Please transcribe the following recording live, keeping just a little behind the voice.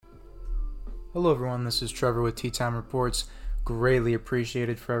Hello everyone, this is Trevor with Tea Time Reports. Greatly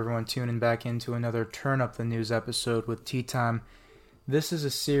appreciated for everyone tuning back into another Turn Up the News episode with Tea Time. This is a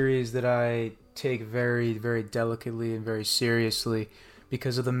series that I take very, very delicately and very seriously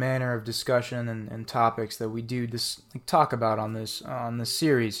because of the manner of discussion and topics that we do talk about on this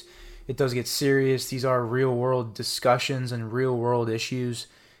series. It does get serious. These are real world discussions and real world issues.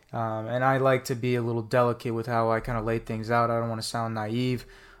 And I like to be a little delicate with how I kind of lay things out. I don't want to sound naive.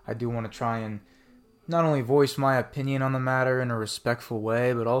 I do want to try and not only voice my opinion on the matter in a respectful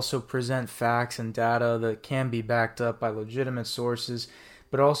way, but also present facts and data that can be backed up by legitimate sources,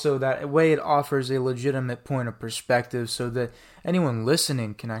 but also that way it offers a legitimate point of perspective so that anyone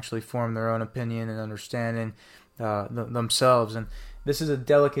listening can actually form their own opinion and understanding themselves. And this is a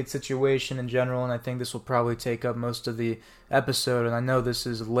delicate situation in general, and I think this will probably take up most of the episode, and I know this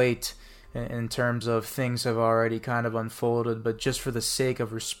is late in terms of things have already kind of unfolded, but just for the sake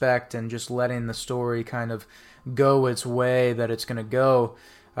of respect and just letting the story kind of go its way that it's going to go,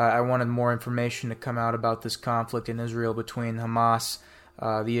 I wanted more information to come out about this conflict in Israel between Hamas,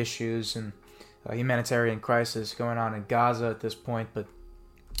 the issues, and humanitarian crisis going on in Gaza at this point. But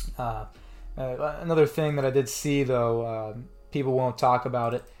another thing that I did see, though, people won't talk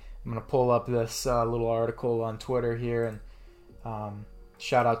about it. I'm going to pull up this little article on Twitter here, and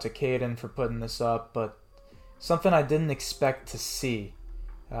shout out to Caden for putting this up, but something I didn't expect to see.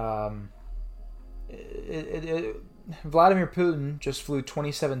 Vladimir Putin just flew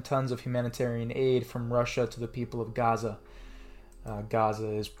 27 tons of humanitarian aid from Russia to the people of Gaza.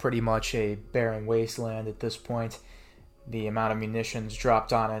 Gaza is pretty much a barren wasteland at this point. The amount of munitions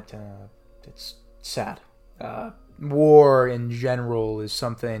dropped on it, it's sad. War in general is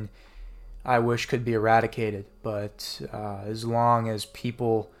something I wish could be eradicated, but as long as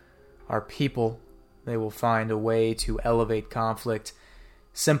people are people, they will find a way to elevate conflict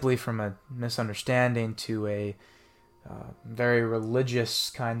simply from a misunderstanding to a very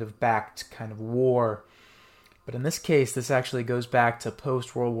religious kind of backed kind of war. But in this case, this actually goes back to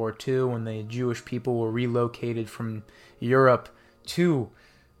post-World War II when the Jewish people were relocated from Europe to,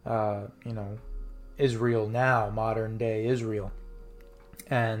 Israel now, modern-day Israel.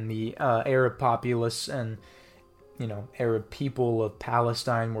 And the Arab populace and, Arab people of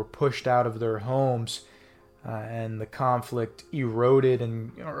Palestine were pushed out of their homes, and the conflict eroded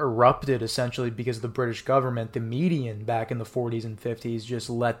and erupted essentially because the British government, the median back in the 40s and 50s, just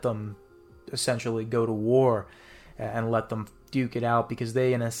let them essentially go to war and let them duke it out because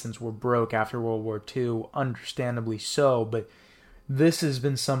they, in essence, were broke after World War II, understandably so. But this has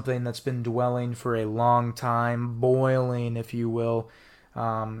been something that's been dwelling for a long time, boiling, if you will.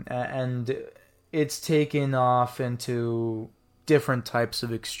 And it's taken off into different types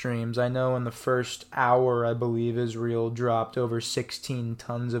of extremes. I know in the first hour, I believe Israel dropped over 16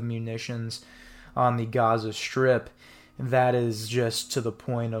 tons of munitions on the Gaza Strip. That is just to the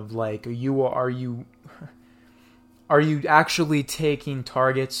point of are you actually taking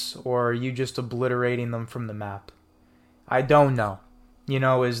targets, or are you just obliterating them from the map? I don't know.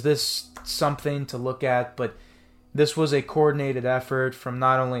 Is this something to look at? But this was a coordinated effort from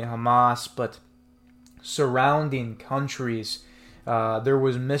not only Hamas, but surrounding countries. There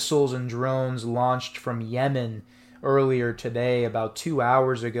was missiles and drones launched from Yemen earlier today, about 2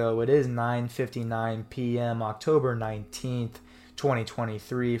 hours ago. It is 9:59 p.m., October 19th,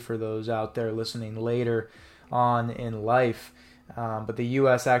 2023, for those out there listening later on in life. But the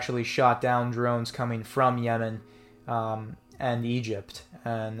U.S. actually shot down drones coming from Yemen and Egypt.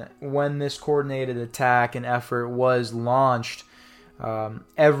 And when this coordinated attack and effort was launched,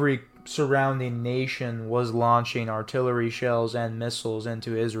 every surrounding nation was launching artillery shells and missiles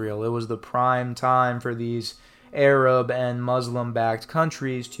into Israel. It was the prime time for these Arab and Muslim-backed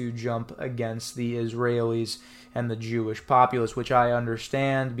countries to jump against the Israelis and the Jewish populace, which I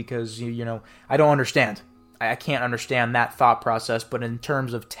understand because, I don't understand. I can't understand that thought process, but in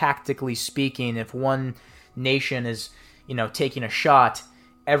terms of tactically speaking, if one nation is, taking a shot,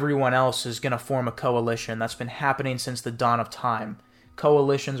 everyone else is going to form a coalition. That's been happening since the dawn of time.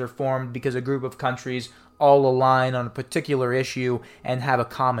 Coalitions are formed because a group of countries all align on a particular issue and have a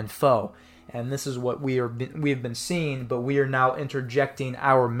common foe. And this is what we have been seeing, but we are now interjecting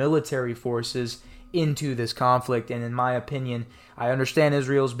our military forces into this conflict. And in my opinion, I understand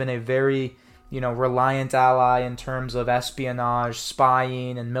Israel's been a very, reliant ally in terms of espionage,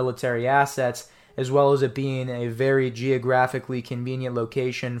 spying, and military assets, as well as it being a very geographically convenient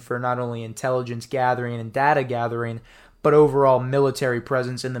location for not only intelligence gathering and data gathering, but overall military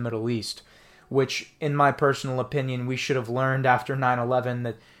presence in the Middle East, which, in my personal opinion, we should have learned after 9/11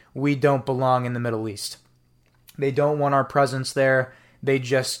 that we don't belong in the Middle East. They don't want our presence there. They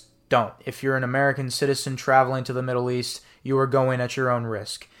just don't. If you're an American citizen traveling to the Middle East, you are going at your own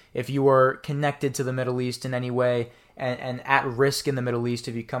risk. If you are connected to the Middle East in any way and at risk in the Middle East,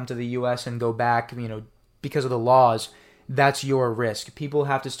 if you come to the U.S. and go back, because of the laws, that's your risk. People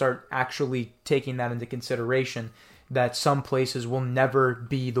have to start actually taking that into consideration, that some places will never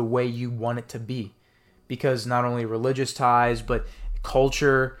be the way you want it to be. Because not only religious ties, but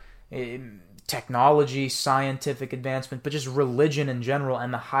culture, technology, scientific advancement, but just religion in general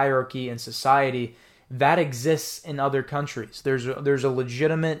and the hierarchy in society, that exists in other countries. There's a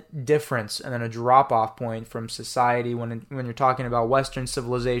legitimate difference and then a drop-off point from society when you're talking about Western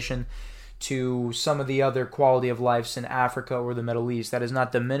civilization to some of the other quality of lives in Africa or the Middle East. That is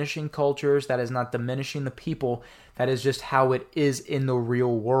not diminishing cultures. That is not diminishing the people. That is just how it is in the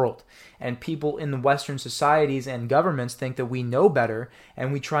real world. And people in the Western societies and governments think that we know better,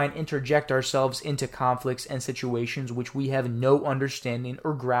 and we try and interject ourselves into conflicts and situations which we have no understanding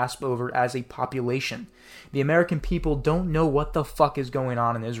or grasp over as a population. The American people don't know what the fuck is going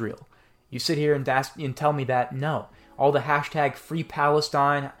on in Israel. You sit here and tell me that, no. All the hashtag Free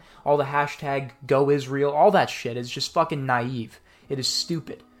Palestine, all the hashtag Go Israel, all that shit is just fucking naive. It is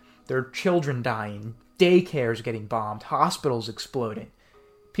stupid. There are children dying, daycares getting bombed, hospitals exploding.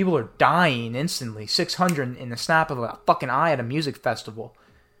 People are dying instantly, 600 in the snap of a fucking eye at a music festival.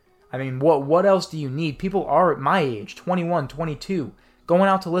 I mean, what else do you need? People are at my age, 21, 22, going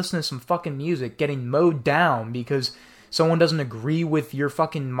out to listen to some fucking music, getting mowed down because someone doesn't agree with your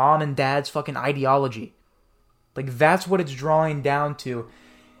fucking mom and dad's fucking ideology. Like, that's what it's drawing down to.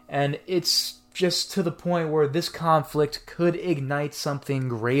 And it's just to the point where this conflict could ignite something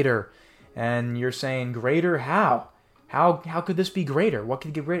greater. And you're saying, greater? How? How could this be greater? What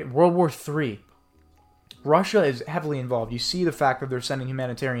could get greater? World War III. Russia is heavily involved. You see the fact that they're sending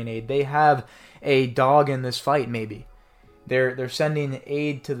humanitarian aid. They have a dog in this fight, maybe. They're sending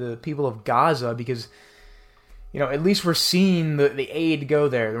aid to the people of Gaza because, at least we're seeing the aid go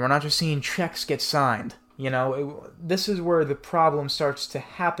there. We're not just seeing checks get signed. This is where the problem starts to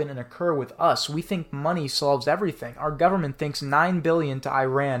happen and occur with us. We think money solves everything. Our government thinks $9 billion to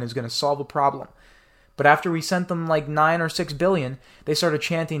Iran is going to solve a problem. But after we sent them like $9 or $6 billion, they started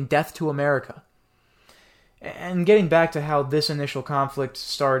chanting death to America. And getting back to how this initial conflict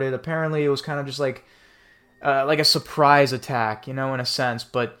started, apparently it was kind of just like a surprise attack, in a sense.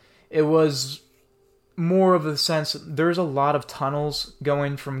 But it was more of a sense, there's a lot of tunnels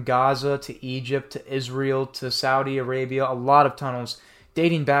going from Gaza to Egypt to Israel to Saudi Arabia, a lot of tunnels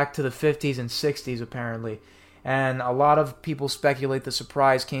dating back to the 50s and 60s apparently. And a lot of people speculate the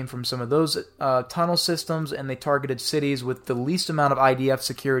surprise came from some of those tunnel systems, and they targeted cities with the least amount of IDF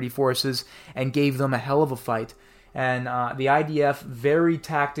security forces and gave them a hell of a fight. And the IDF, very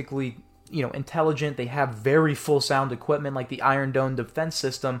tactically intelligent. They have very full sound equipment like the Iron Dome defense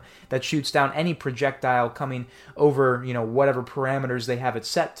system that shoots down any projectile coming over, whatever parameters they have it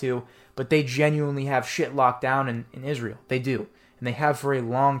set to. But they genuinely have shit locked down in Israel. They do. And they have for a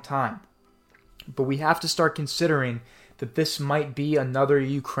long time. But we have to start considering that this might be another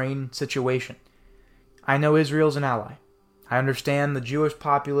Ukraine situation. I know Israel's an ally. I understand the Jewish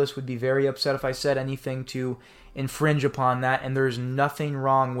populace would be very upset if I said anything to infringe upon that, and there's nothing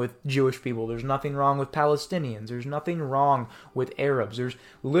wrong with Jewish people. There's nothing wrong with Palestinians. There's nothing wrong with Arabs. There's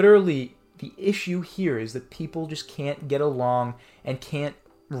literally, the issue here is that people just can't get along and can't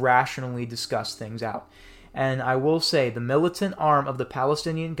rationally discuss things out. And I will say, the militant arm of the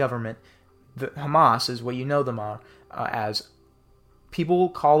Palestinian government, the Hamas is what you know them as. People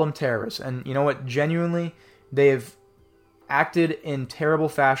call them terrorists. And you know what? Genuinely, they have acted in terrible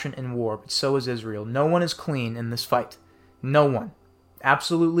fashion in war, but so is Israel. No one is clean in this fight. No one.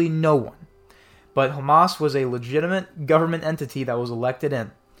 Absolutely no one. But Hamas was a legitimate government entity that was elected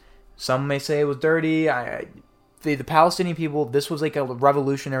in. Some may say it was dirty. The Palestinian people, this was like a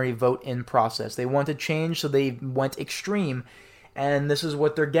revolutionary vote in process. They wanted change, so they went extreme, and this is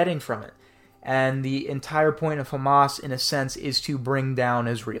what they're getting from it. And the entire point of Hamas, in a sense, is to bring down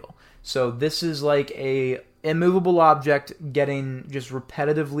Israel. So this is like a immovable object getting just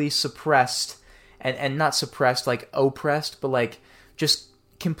repetitively suppressed, and not suppressed like oppressed, but like just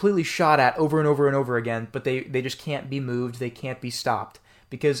completely shot at over and over and over again, but they just can't be moved, they can't be stopped.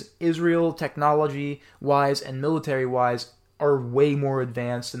 Because Israel, technology-wise and military-wise, are way more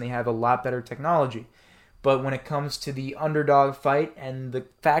advanced and they have a lot better technology. But when it comes to the underdog fight and the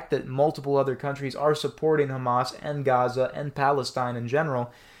fact that multiple other countries are supporting Hamas and Gaza and Palestine in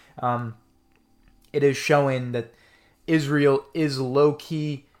general, it is showing that Israel is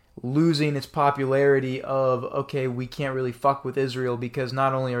low-key losing its popularity of, okay, we can't really fuck with Israel because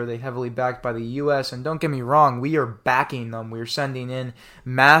not only are they heavily backed by the U.S., and don't get me wrong, we are backing them. We're sending in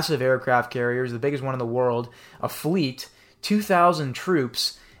massive aircraft carriers, the biggest one in the world, a fleet, 2,000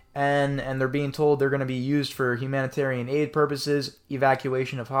 troops, and they're being told they're going to be used for humanitarian aid purposes,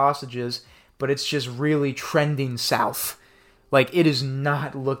 evacuation of hostages, but it's just really trending south. Like, it is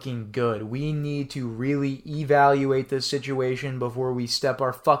not looking good. We need to really evaluate this situation before we step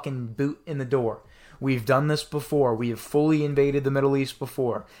our fucking boot in the door. We've done this before. We have fully invaded the Middle East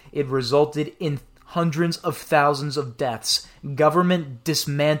before. It resulted in hundreds of thousands of deaths, government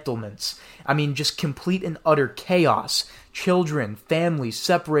dismantlements. I mean, just complete and utter chaos. Children, families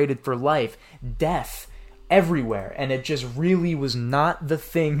separated for life, death everywhere, and it just really was not the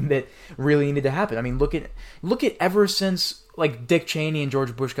thing that really needed to happen. I mean, look at ever since like Dick Cheney and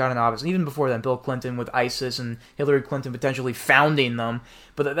George Bush got in office, and even before then, Bill Clinton with ISIS and Hillary Clinton potentially founding them,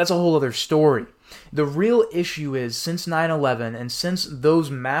 but that's a whole other story. The real issue is, since 9/11 and since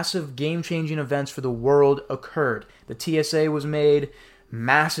those massive game-changing events for the world occurred, the TSA was made,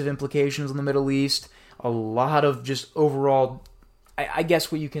 massive implications in the Middle East, a lot of just overall, I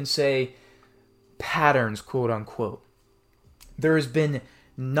guess what you can say, patterns, quote unquote. There has been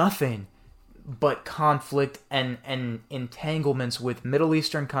nothing but conflict and entanglements with Middle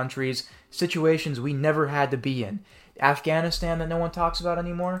Eastern countries, situations we never had to be in. Afghanistan that no one talks about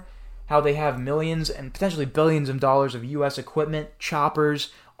anymore, how they have millions and potentially billions of dollars of U.S. equipment,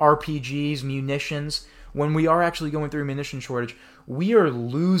 choppers, RPGs, munitions. When we are actually going through a munition shortage, we are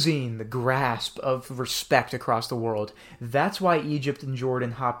losing the grasp of respect across the world. That's why Egypt and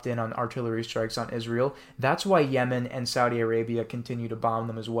Jordan hopped in on artillery strikes on Israel. That's why Yemen and Saudi Arabia continue to bomb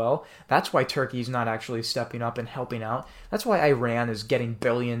them as well. That's why Turkey's not actually stepping up and helping out. That's why Iran is getting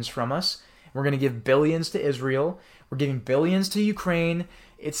billions from us. We're going to give billions to Israel. We're giving billions to Ukraine.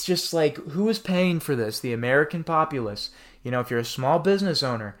 It's just like, who is paying for this? The American populace. You know, if you're a small business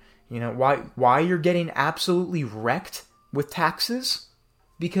owner, you know, why you're getting absolutely wrecked with taxes?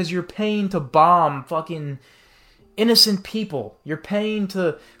 Because you're paying to bomb fucking innocent people. You're paying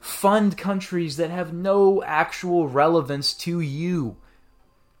to fund countries that have no actual relevance to you.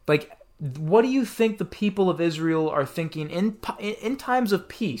 Like, what do you think the people of Israel are thinking in times of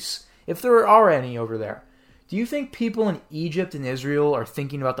peace, if there are any over there? Do you think people in Egypt and Israel are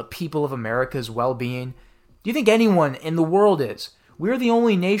thinking about the people of America's well-being? Do you think anyone in the world is? We're the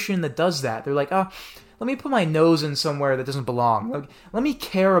only nation that does that. They're like, let me put my nose in somewhere that doesn't belong. Like, let me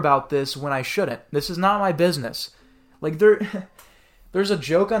care about this when I shouldn't. This is not my business. Like, there's a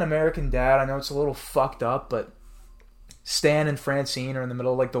joke on American Dad. I know it's a little fucked up, but Stan and Francine are in the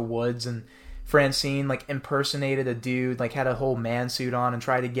middle of, like, the woods, and Francine, like, impersonated a dude, like, had a whole man suit on and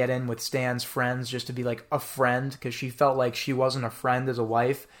tried to get in with Stan's friends just to be, like, a friend, because she felt like she wasn't a friend as a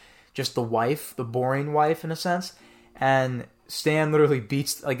wife, just the wife, the boring wife, in a sense. And Stan literally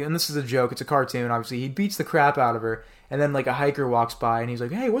beats, like, and this is a joke, it's a cartoon, obviously, he beats the crap out of her, and then, like, a hiker walks by, and he's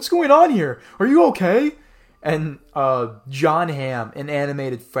like, hey, what's going on here? Are you okay? And John Hamm, in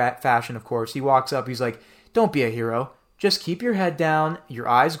animated fashion, of course, he walks up, he's like, don't be a hero. Just keep your head down, your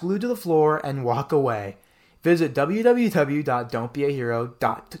eyes glued to the floor, and walk away. Visit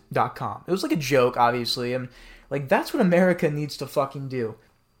www.don'tbeahero.com. It was like a joke, obviously, and like that's what America needs to fucking do.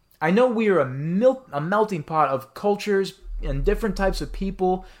 I know we are a melting pot of cultures and different types of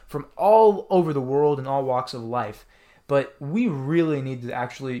people from all over the world and all walks of life, but we really need to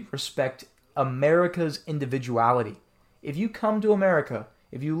actually respect America's individuality. If you come to America,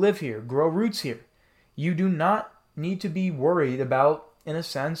 if you live here, grow roots here, you do not need to be worried about, in a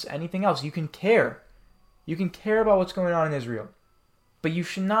sense, anything else. You can care. You can care about what's going on in Israel. But you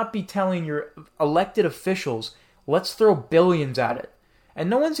should not be telling your elected officials, let's throw billions at it. And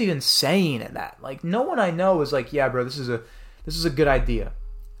no one's even saying that. Like, no one I know is like, yeah, bro, this is a good idea.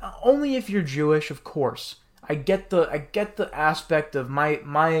 Only if you're Jewish, of course. I get the aspect of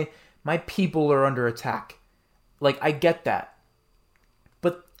my people are under attack. Like, I get that.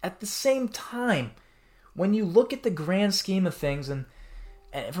 But at the same time, when you look at the grand scheme of things and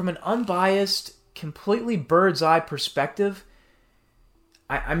from an unbiased, completely bird's eye perspective,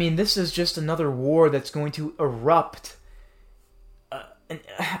 I mean, this is just another war that's going to erupt.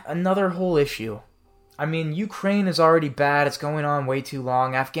 Another whole issue. I mean, Ukraine is already bad. It's going on way too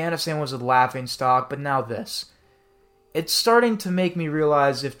long. Afghanistan was a laughingstock, but now this. It's starting to make me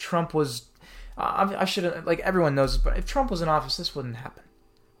realize if Trump was... I should, like, everyone knows this, but if Trump was in office, this wouldn't happen.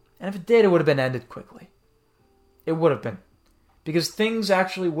 And if it did, it would have been ended quickly. It would have been. Because things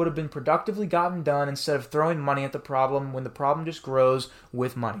actually would have been productively gotten done instead of throwing money at the problem when the problem just grows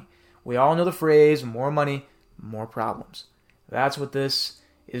with money. We all know the phrase, more money, more problems. That's what this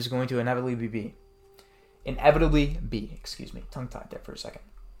is going to tongue-tied there for a second.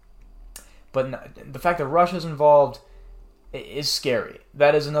 But the fact that Russia's involved is scary.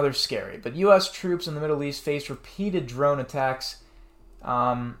 That is another scary. But U.S. troops in the Middle East faced repeated drone attacks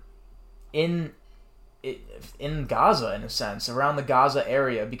in Gaza, in a sense, around the Gaza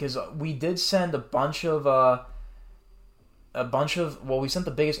area, because we did send we sent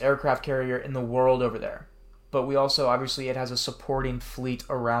the biggest aircraft carrier in the world over there. But we also, obviously, it has a supporting fleet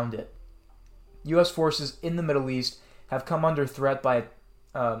around it. U.S. forces in the Middle East have come under threat by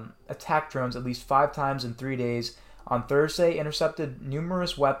attack drones at least 5 times in 3 days. On Thursday, intercepted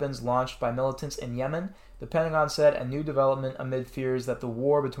numerous weapons launched by militants in Yemen. The Pentagon said a new development amid fears that the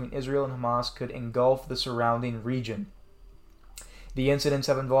war between Israel and Hamas could engulf the surrounding region. The incidents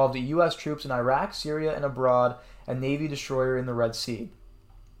have involved U.S. troops in Iraq, Syria, and abroad, a Navy destroyer in the Red Sea,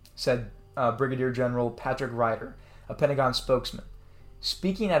 said Brigadier General Patrick Ryder, a Pentagon spokesman.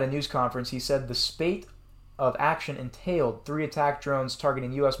 Speaking at a news conference, he said the spate of action entailed 3 attack drones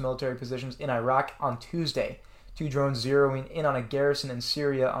targeting U.S. military positions in Iraq on Tuesday, 2 drones zeroing in on a garrison in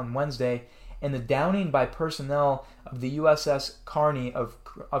Syria on Wednesday, and the downing by personnel of the USS Carney of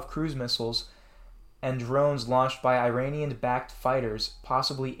cruise missiles and drones launched by Iranian-backed fighters,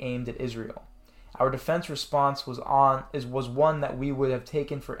 possibly aimed at Israel. Our defense response was one that we would have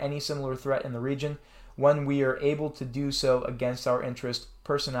taken for any similar threat in the region when we are able to do so against our interest,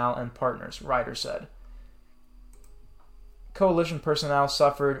 personnel, and partners, Ryder said. Coalition personnel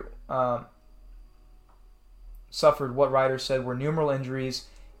suffered what Ryder said were numerous injuries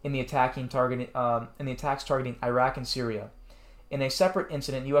in the attacks targeting Iraq and Syria. In a separate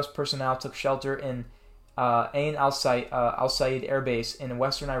incident, U.S. personnel took shelter in Ain al-Said Air Base in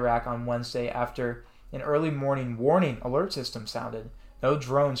western Iraq on Wednesday after an early morning warning alert system sounded. No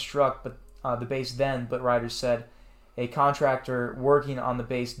drone struck the base then, but Ryder said a contractor working on the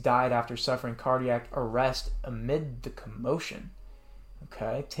base died after suffering cardiac arrest amid the commotion.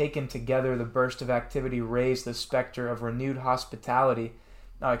 Okay, taken together, the burst of activity raised the specter of renewed hostility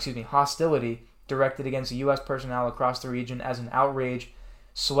directed against U.S. personnel across the region as an outrage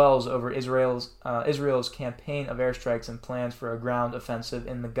swells over Israel's campaign of airstrikes and plans for a ground offensive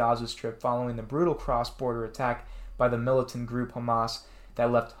in the Gaza Strip following the brutal cross-border attack by the militant group Hamas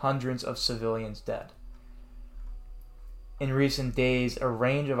that left hundreds of civilians dead. In recent days, a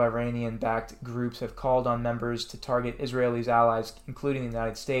range of Iranian-backed groups have called on members to target Israel's allies, including the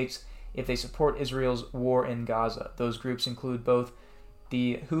United States, if they support Israel's war in Gaza. Those groups include both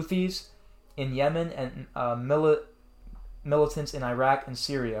the Houthis in Yemen and militants in Iraq and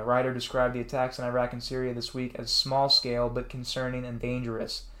Syria. Ryder described the attacks in Iraq and Syria this week as small-scale but concerning and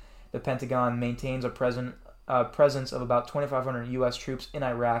dangerous. The Pentagon maintains a presence of about 2,500 U.S. troops in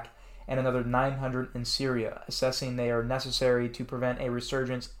Iraq and another 900 in Syria, assessing they are necessary to prevent a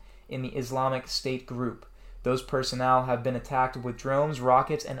resurgence in the Islamic State group. Those personnel have been attacked with drones,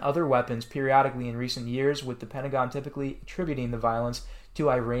 rockets, and other weapons periodically in recent years, with the Pentagon typically attributing the violence to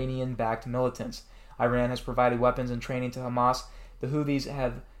Iranian-backed militants. Iran has provided weapons and training to Hamas. The Houthis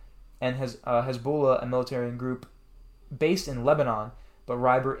and Hezbollah, a military group based in Lebanon, but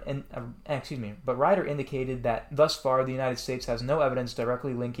Ryder indicated that thus far the United States has no evidence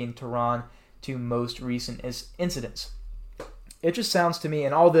directly linking Tehran to most recent incidents. It just sounds to me,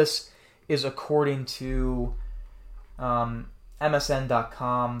 and all this is according to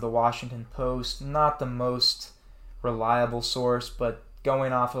MSN.com, The Washington Post, not the most reliable source, but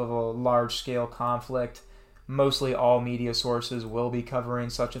going off of a large-scale conflict, mostly all media sources will be covering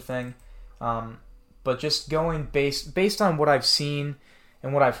such a thing. But just going based on what I've seen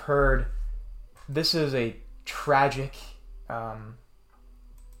and what I've heard, this is a tragic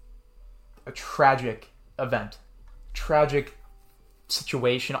event, tragic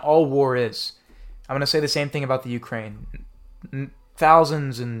situation. All war is. I'm going to say the same thing about the Ukraine.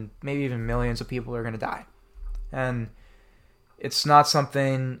 Thousands and maybe even millions of people are going to die. And it's not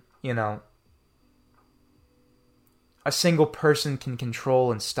something, a single person can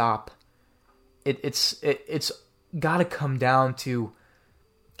control and stop. It's got to come down to,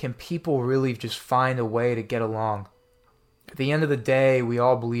 can people really just find a way to get along? At the end of the day, we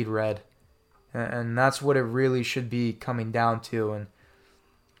all bleed red. And that's what it really should be coming down to. And,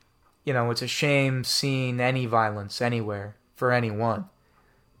 it's a shame seeing any violence anywhere for anyone.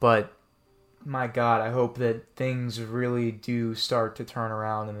 But, my God, I hope that things really do start to turn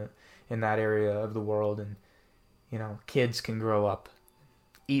around in that area of the world. And, kids can grow up,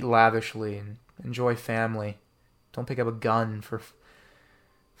 eat lavishly, and enjoy family. Don't pick up a gun for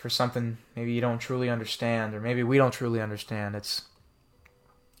something maybe you don't truly understand, or maybe we don't truly understand. It's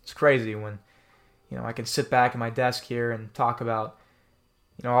crazy when, I can sit back at my desk here and talk about,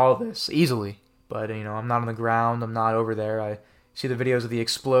 all this easily. But, I'm not on the ground. I'm not over there. I see the videos of the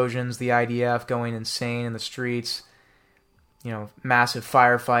explosions, the IDF going insane in the streets, massive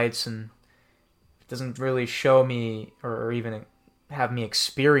firefights, and it doesn't really show me or even have me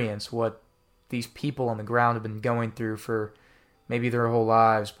experience what these people on the ground have been going through for maybe their whole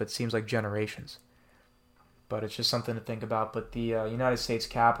lives, but it seems like generations. But it's just something to think about. But the United States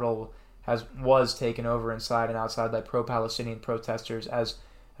Capitol was taken over inside and outside by pro-Palestinian protesters as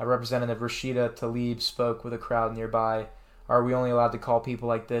Representative Rashida Tlaib spoke with a crowd nearby. Are we only allowed to call people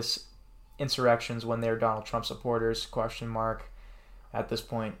like this insurrections when they're Donald Trump supporters? ? At this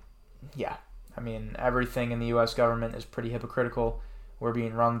point, yeah. I mean, everything in the U.S. government is pretty hypocritical. We're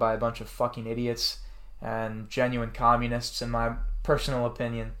being run by a bunch of fucking idiots and genuine communists, in my personal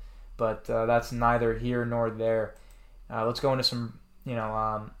opinion. But that's neither here nor there. Let's go into some,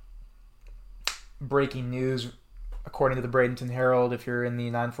 breaking news. According to the Bradenton Herald, if you're in the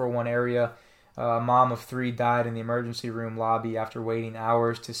 941 area, a mom of 3 died in the emergency room lobby after waiting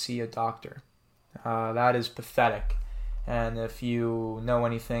hours to see a doctor. That is pathetic. And if you know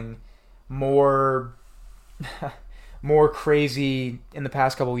anything more crazy in the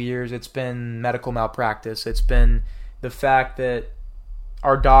past couple of years, it's been medical malpractice. It's been the fact that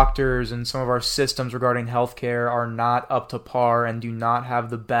our doctors and some of our systems regarding healthcare are not up to par and do not have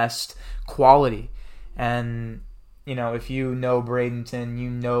the best quality. And if you know Bradenton, you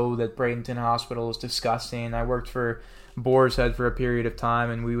know that Bradenton Hospital is disgusting. I worked for Boar's Head for a period of time,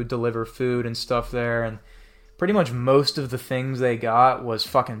 and we would deliver food and stuff there, and pretty much most of the things they got was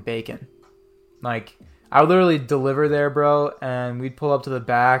fucking bacon. Like, I would literally deliver there, bro, and we'd pull up to the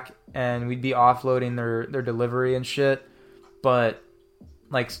back, and we'd be offloading their delivery and shit, but,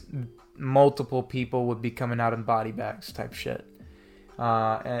 like, multiple people would be coming out in body bags type shit.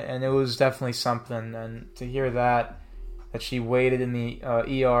 And it was definitely something, and to hear that she waited in the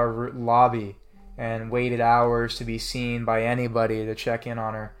ER lobby and waited hours to be seen by anybody to check in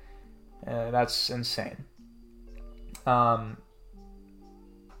on her, that's insane.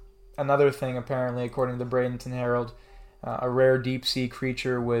 Another thing, apparently, according to the Bradenton Herald, a rare deep-sea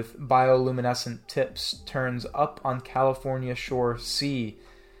creature with bioluminescent tips turns up on California shore. See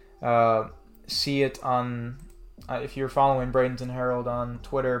it on... if you're following Bradenton Herald on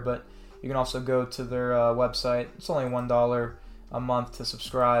Twitter, but you can also go to their website. It's only $1 a month to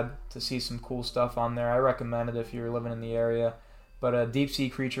subscribe to see some cool stuff on there. I recommend it if you're living in the area. But a deep-sea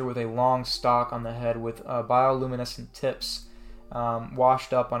creature with a long stalk on the head with bioluminescent tips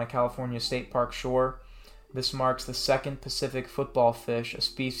washed up on a California state park shore. This marks the second Pacific football fish, a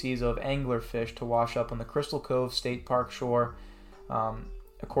species of anglerfish, to wash up on the Crystal Cove State Park shore.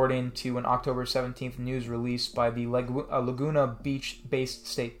 According to an October 17th news release by the Laguna Beach-based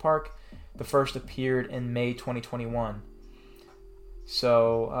state park, the first appeared in May 2021.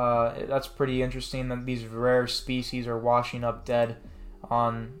 So that's pretty interesting that these rare species are washing up dead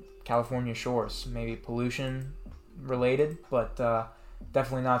on California shores. Maybe pollution related, but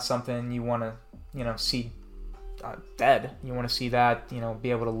definitely not something you want to, see dead. You want to see that, be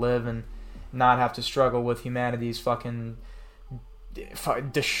able to live and not have to struggle with humanity's fucking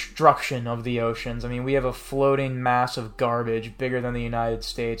destruction of the oceans. I mean, we have a floating mass of garbage bigger than the United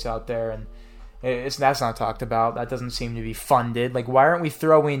States out there, and that's not talked about. That doesn't seem to be funded. Like, why aren't we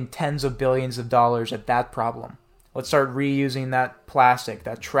throwing tens of billions of dollars at that problem? Let's start reusing that plastic,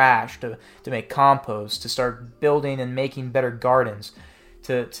 that trash to make compost, to start building and making better gardens,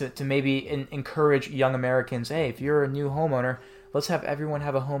 to maybe encourage young Americans, hey, if you're a new homeowner, let's have everyone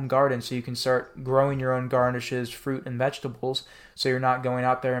have a home garden so you can start growing your own garnishes, fruit, and vegetables, so you're not going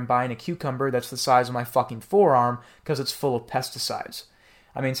out there and buying a cucumber that's the size of my fucking forearm because it's full of pesticides.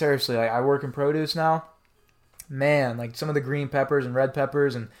 I mean, seriously, like, I work in produce now. Man, like, some of the green peppers and red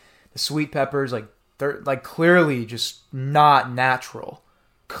peppers and the sweet peppers, like, they're, like, clearly just not natural.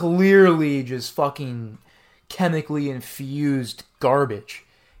 Clearly just fucking chemically infused garbage.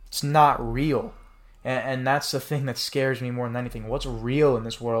 It's not real. And that's the thing that scares me more than anything. What's real in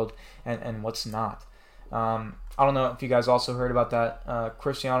this world and what's not? I don't know if you guys also heard about that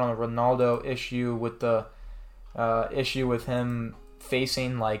Cristiano Ronaldo issue with him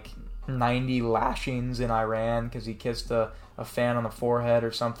facing like 90 lashings in Iran because he kissed a fan on the forehead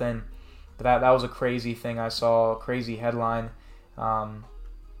or something. But that was a crazy thing I saw, a crazy headline.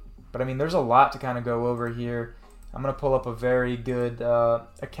 But I mean, there's a lot to kind of go over here. I'm going to pull up a very good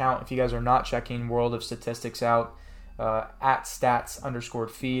account if you guys are not checking World of Statistics out, at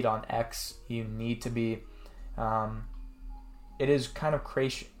stats_feed on X. You need to be. It is kind of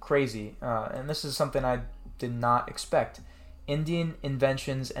crazy, and this is something I did not expect. Indian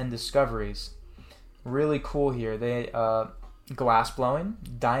inventions and discoveries. Really cool here. glass blowing,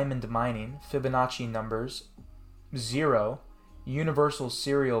 diamond mining, Fibonacci numbers, 0, universal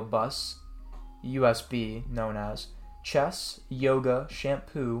serial bus, USB known as, chess, yoga,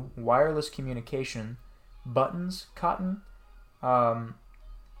 shampoo, wireless communication, buttons, cotton,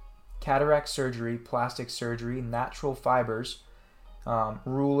 cataract surgery, plastic surgery, natural fibers,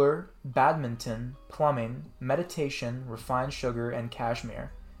 ruler, badminton, plumbing, meditation, refined sugar, and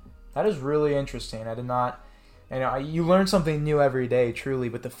cashmere. That is really interesting. I did not... you learn something new every day, truly,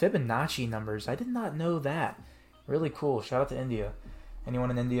 but the Fibonacci numbers, I did not know that. Really cool. Shout out to India.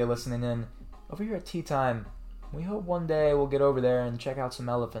 Anyone in India listening in, over here at Tea Time, we hope one day we'll get over there and check out some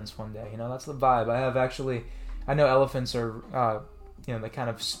elephants one day. That's the vibe. I know elephants are, they kind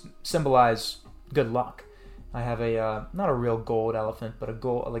of symbolize good luck. I have a, not a real gold elephant, but a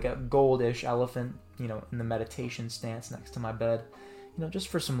goldish elephant, in the meditation stance next to my bed, just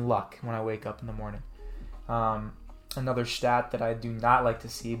for some luck when I wake up in the morning. Another stat that I do not like to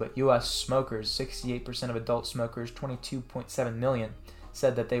see, but U.S. smokers, 68% of adult smokers, 22.7 million,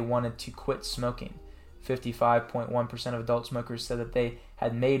 said that they wanted to quit smoking. 55.1% of adult smokers said that they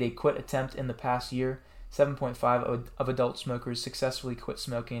had made a quit attempt in the past year. 7.5% of adult smokers successfully quit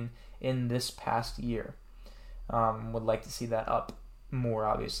smoking in this past year. Would like to see that up more,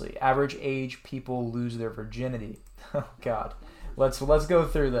 obviously. Average age people lose their virginity. Oh, God. Let's go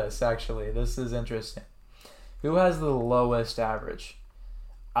through this, actually. This is interesting. Who has the lowest average?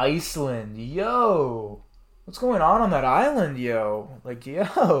 Iceland. Yo! What's going on that island, yo?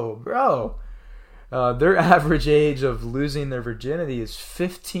 Yo, bro. Their average age of losing their virginity is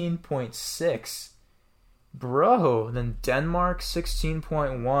 15.6. Bro. Then Denmark,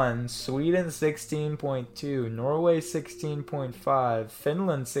 16.1. Sweden, 16.2. Norway, 16.5.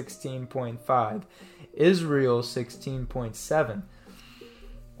 Finland, 16.5. Israel, 16.7.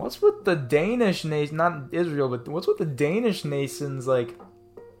 What's with the Danish nation? Not Israel, but what's with the Danish nations,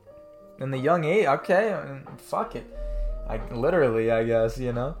 in the young age? Okay, fuck it. I guess,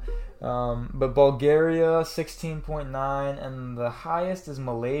 But Bulgaria, 16.9, and the highest is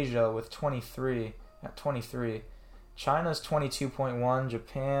Malaysia with 23. At 23. China's 22.1.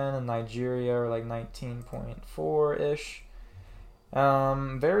 Japan and Nigeria are 19.4-ish.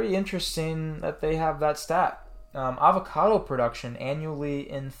 Very interesting that they have that stat. Avocado production annually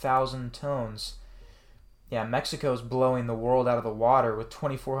in 1,000 tons. Yeah, Mexico's blowing the world out of the water with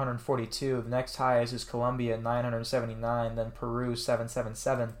 2,442. The next highest is Colombia, 979. Then Peru,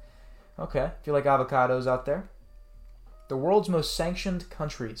 777. Okay, if you like avocados out there. The world's most sanctioned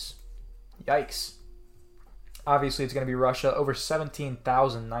countries. Yikes. Obviously, it's going to be Russia, over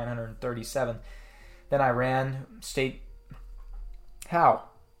 17,937. Then Iran, state... How?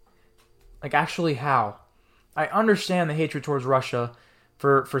 Actually, how? I understand the hatred towards Russia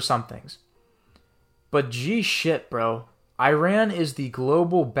for some things. But gee shit, bro. Iran is the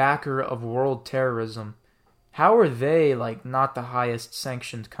global backer of world terrorism. How are they, not the highest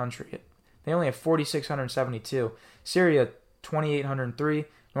sanctioned country? They only have 4,672. Syria, 2,803.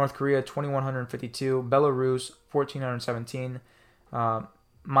 North Korea, 2,152. Belarus, 1,417.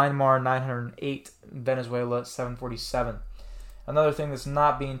 Myanmar, 908. Venezuela, 747. Another thing that's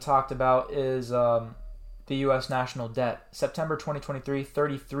not being talked about is the U.S. national debt. September 2023,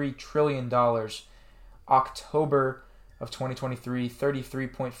 $33 trillion. October of 2023,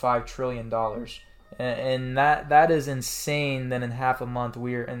 $33.5 trillion. And that is insane. Then in half a month,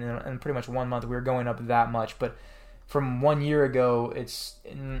 in pretty much 1 month, we're going up that much. But from 1 year ago, it's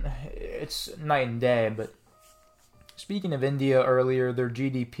night and day. But speaking of India earlier, their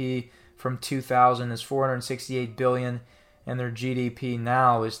GDP from 2000 is 468 billion, and their GDP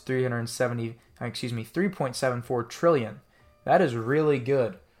now is 3.74 trillion. That is really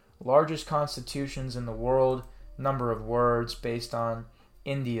good. Largest constitutions in the world, number of words based on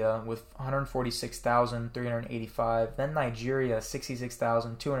India with 146,385, then Nigeria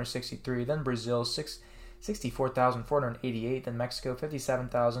 66,263, then Brazil 64,488, then Mexico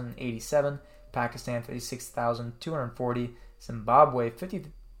 57,087, Pakistan 56,240, Zimbabwe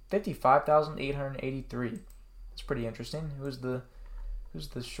 55,883. That's pretty interesting. Who's the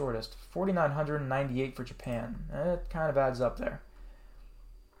shortest? 4,998 for Japan. That kind of adds up there.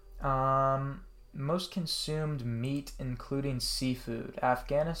 Most consumed meat, including seafood.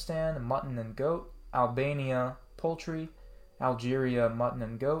 Afghanistan, mutton and goat. Albania, poultry. Algeria, mutton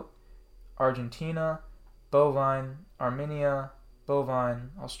and goat. Argentina, bovine. Armenia,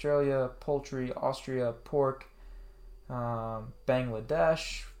 bovine. Australia, poultry. Austria, pork.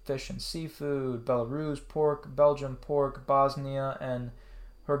 Bangladesh, fish and seafood. Belarus, pork. Belgium, pork. Bosnia and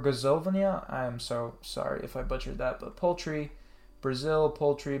Herzegovina, I am so sorry if I butchered that, but poultry. Brazil,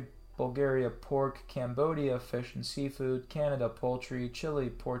 poultry. Bulgaria, pork. Cambodia, fish and seafood. Canada, poultry. Chile,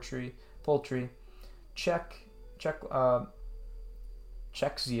 poultry. Czechia,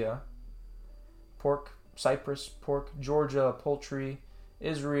 pork. Cyprus, pork. Georgia, poultry.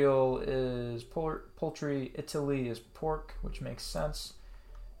 Israel is poultry. Italy is pork, which makes sense.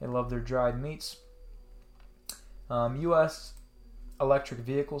 They love their dried meats. U.S. electric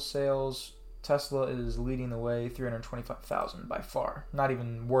vehicle sales. Tesla is leading the way, 325,000 by far. Not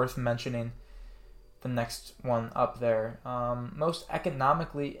even worth mentioning the next one up there. Most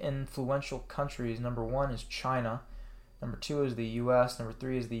economically influential countries, number 1 is China. Number 2 is the U.S. Number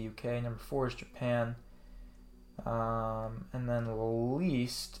 3 is the U.K. Number 4 is Japan. And then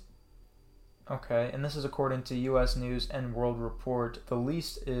least, okay, and this is according to U.S. News and World Report, the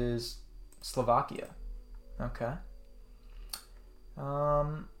least is Slovakia. Okay.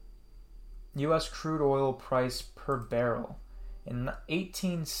 U.S. crude oil price per barrel. In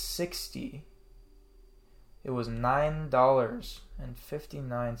 1860, it was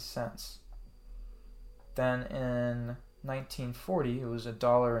 $9.59. Then in 1940, it was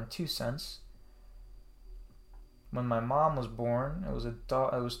 $1.02. When my mom was born, it was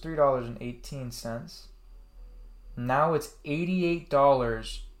 $3.18. Now it's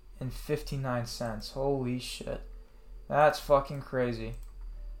 $88.59. Holy shit. That's fucking crazy.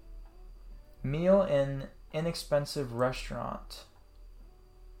 Meal in inexpensive restaurant.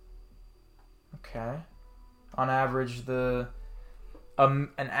 Okay. On average, an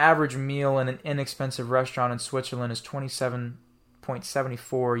average meal in an inexpensive restaurant in Switzerland is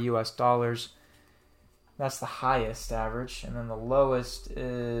 $27.74 US dollars. That's the highest average. And then the lowest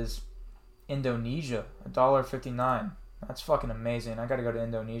is Indonesia, $1.59. That's fucking amazing. I gotta go to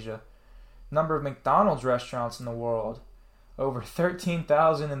Indonesia. Number of McDonald's restaurants in the world. Over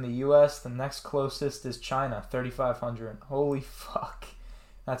 13,000 in the US. The next closest is China, 3,500. Holy fuck.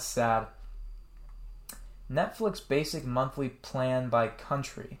 That's sad. Netflix basic monthly plan by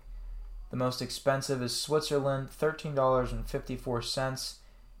country. The most expensive is Switzerland, $13.54.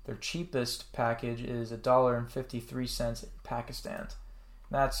 Their cheapest package is $1.53 in Pakistan.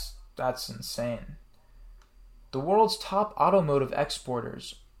 That's insane. The world's top automotive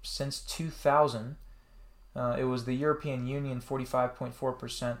exporters since 2000, it was the European Union,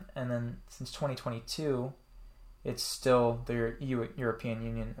 45.4%, and then since 2022, it's still the European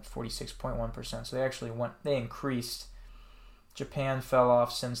Union at 46.1%. So they increased. Japan fell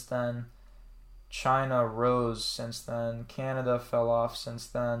off since then. China rose since then. Canada fell off since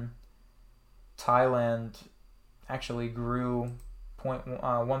then. Thailand actually grew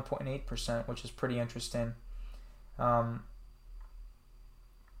 1.8%, which is pretty interesting. That's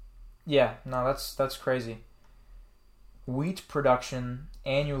crazy. Wheat production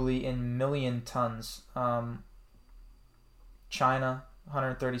annually in million tons. China,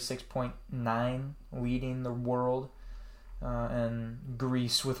 136.9, leading the world, and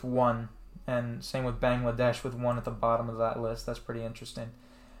Greece with 1. And same with Bangladesh with 1 at the bottom of that list. That's pretty interesting.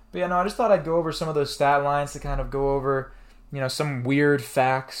 But yeah, no, I just thought I'd go over some of those stat lines to kind of go over, some weird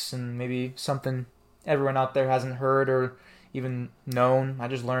facts and maybe something everyone out there hasn't heard or even known. I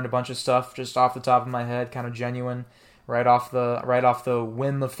just learned a bunch of stuff just off the top of my head, kind of genuine, right off the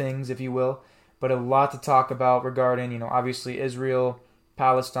whim of things, if you will. But a lot to talk about regarding, obviously Israel,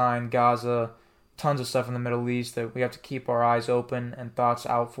 Palestine, Gaza, tons of stuff in the Middle East that we have to keep our eyes open and thoughts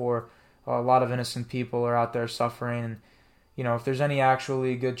out for. A lot of innocent people are out there suffering, and if there's any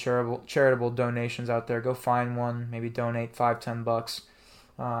actually good charitable donations out there, go find one. Maybe donate $5-10.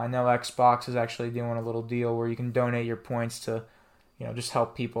 I know Xbox is actually doing a little deal where you can donate your points to, just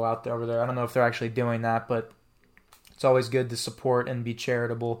help people out there over there. I don't know if they're actually doing that, but it's always good to support and be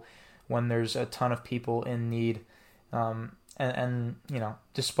charitable when there's a ton of people in need. And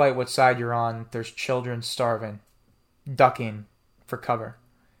despite what side you're on, there's children starving, ducking for cover.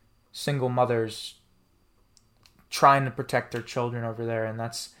 Single mothers trying to protect their children over there, and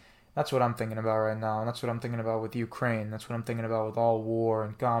that's what I'm thinking about right now, and that's what I'm thinking about with Ukraine. That's what I'm thinking about with all war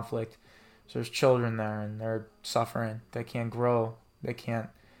and conflict. So there's children there, and they're suffering. They can't grow. They can't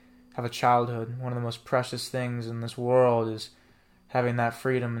have a childhood. One of the most precious things in this world is having that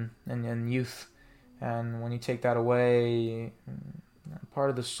freedom and youth. And when you take that away, part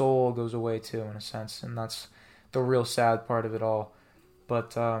of the soul goes away too, in a sense, and that's the real sad part of it all.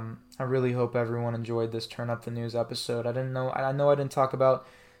 But I really hope everyone enjoyed this Turn Up the News episode. I know I didn't talk about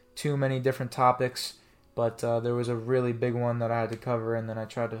too many different topics, but there was a really big one that I had to cover, and then I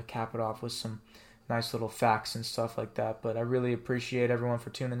tried to cap it off with some nice little facts and stuff like that. But I really appreciate everyone for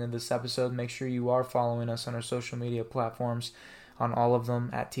tuning in this episode. Make sure you are following us on our social media platforms. on all of them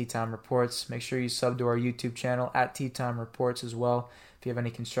at Tea Time Reports. Make sure you sub to our YouTube channel at Tea Time Reports as well. If you have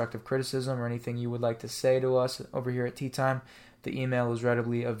any constructive criticism or anything you would like to say to us over here at Tea Time, the email is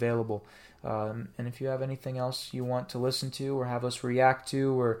readily available. And if you have anything else you want to listen to or have us react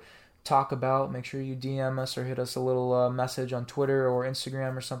to or talk about, make sure you DM us or hit us a little message on Twitter or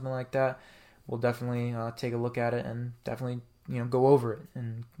Instagram or something like that. We'll definitely take a look at it and definitely go over it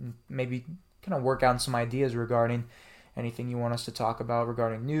and maybe kind of work out some ideas regarding anything you want us to talk about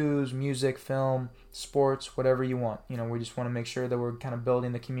regarding news, music, film, sports, whatever you want. We just want to make sure that we're kind of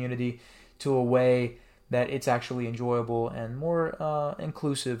building the community to a way that it's actually enjoyable and more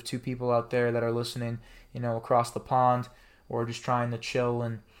inclusive to people out there that are listening, across the pond, or just trying to chill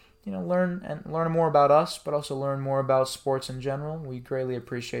and learn more about us, but also learn more about sports in general. We greatly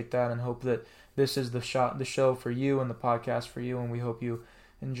appreciate that and hope that this is the show for you and the podcast for you, and we hope you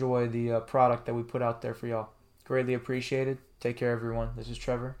enjoy the product that we put out there for y'all. Greatly appreciated. Take care, everyone. This is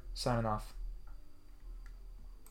Trevor, signing off.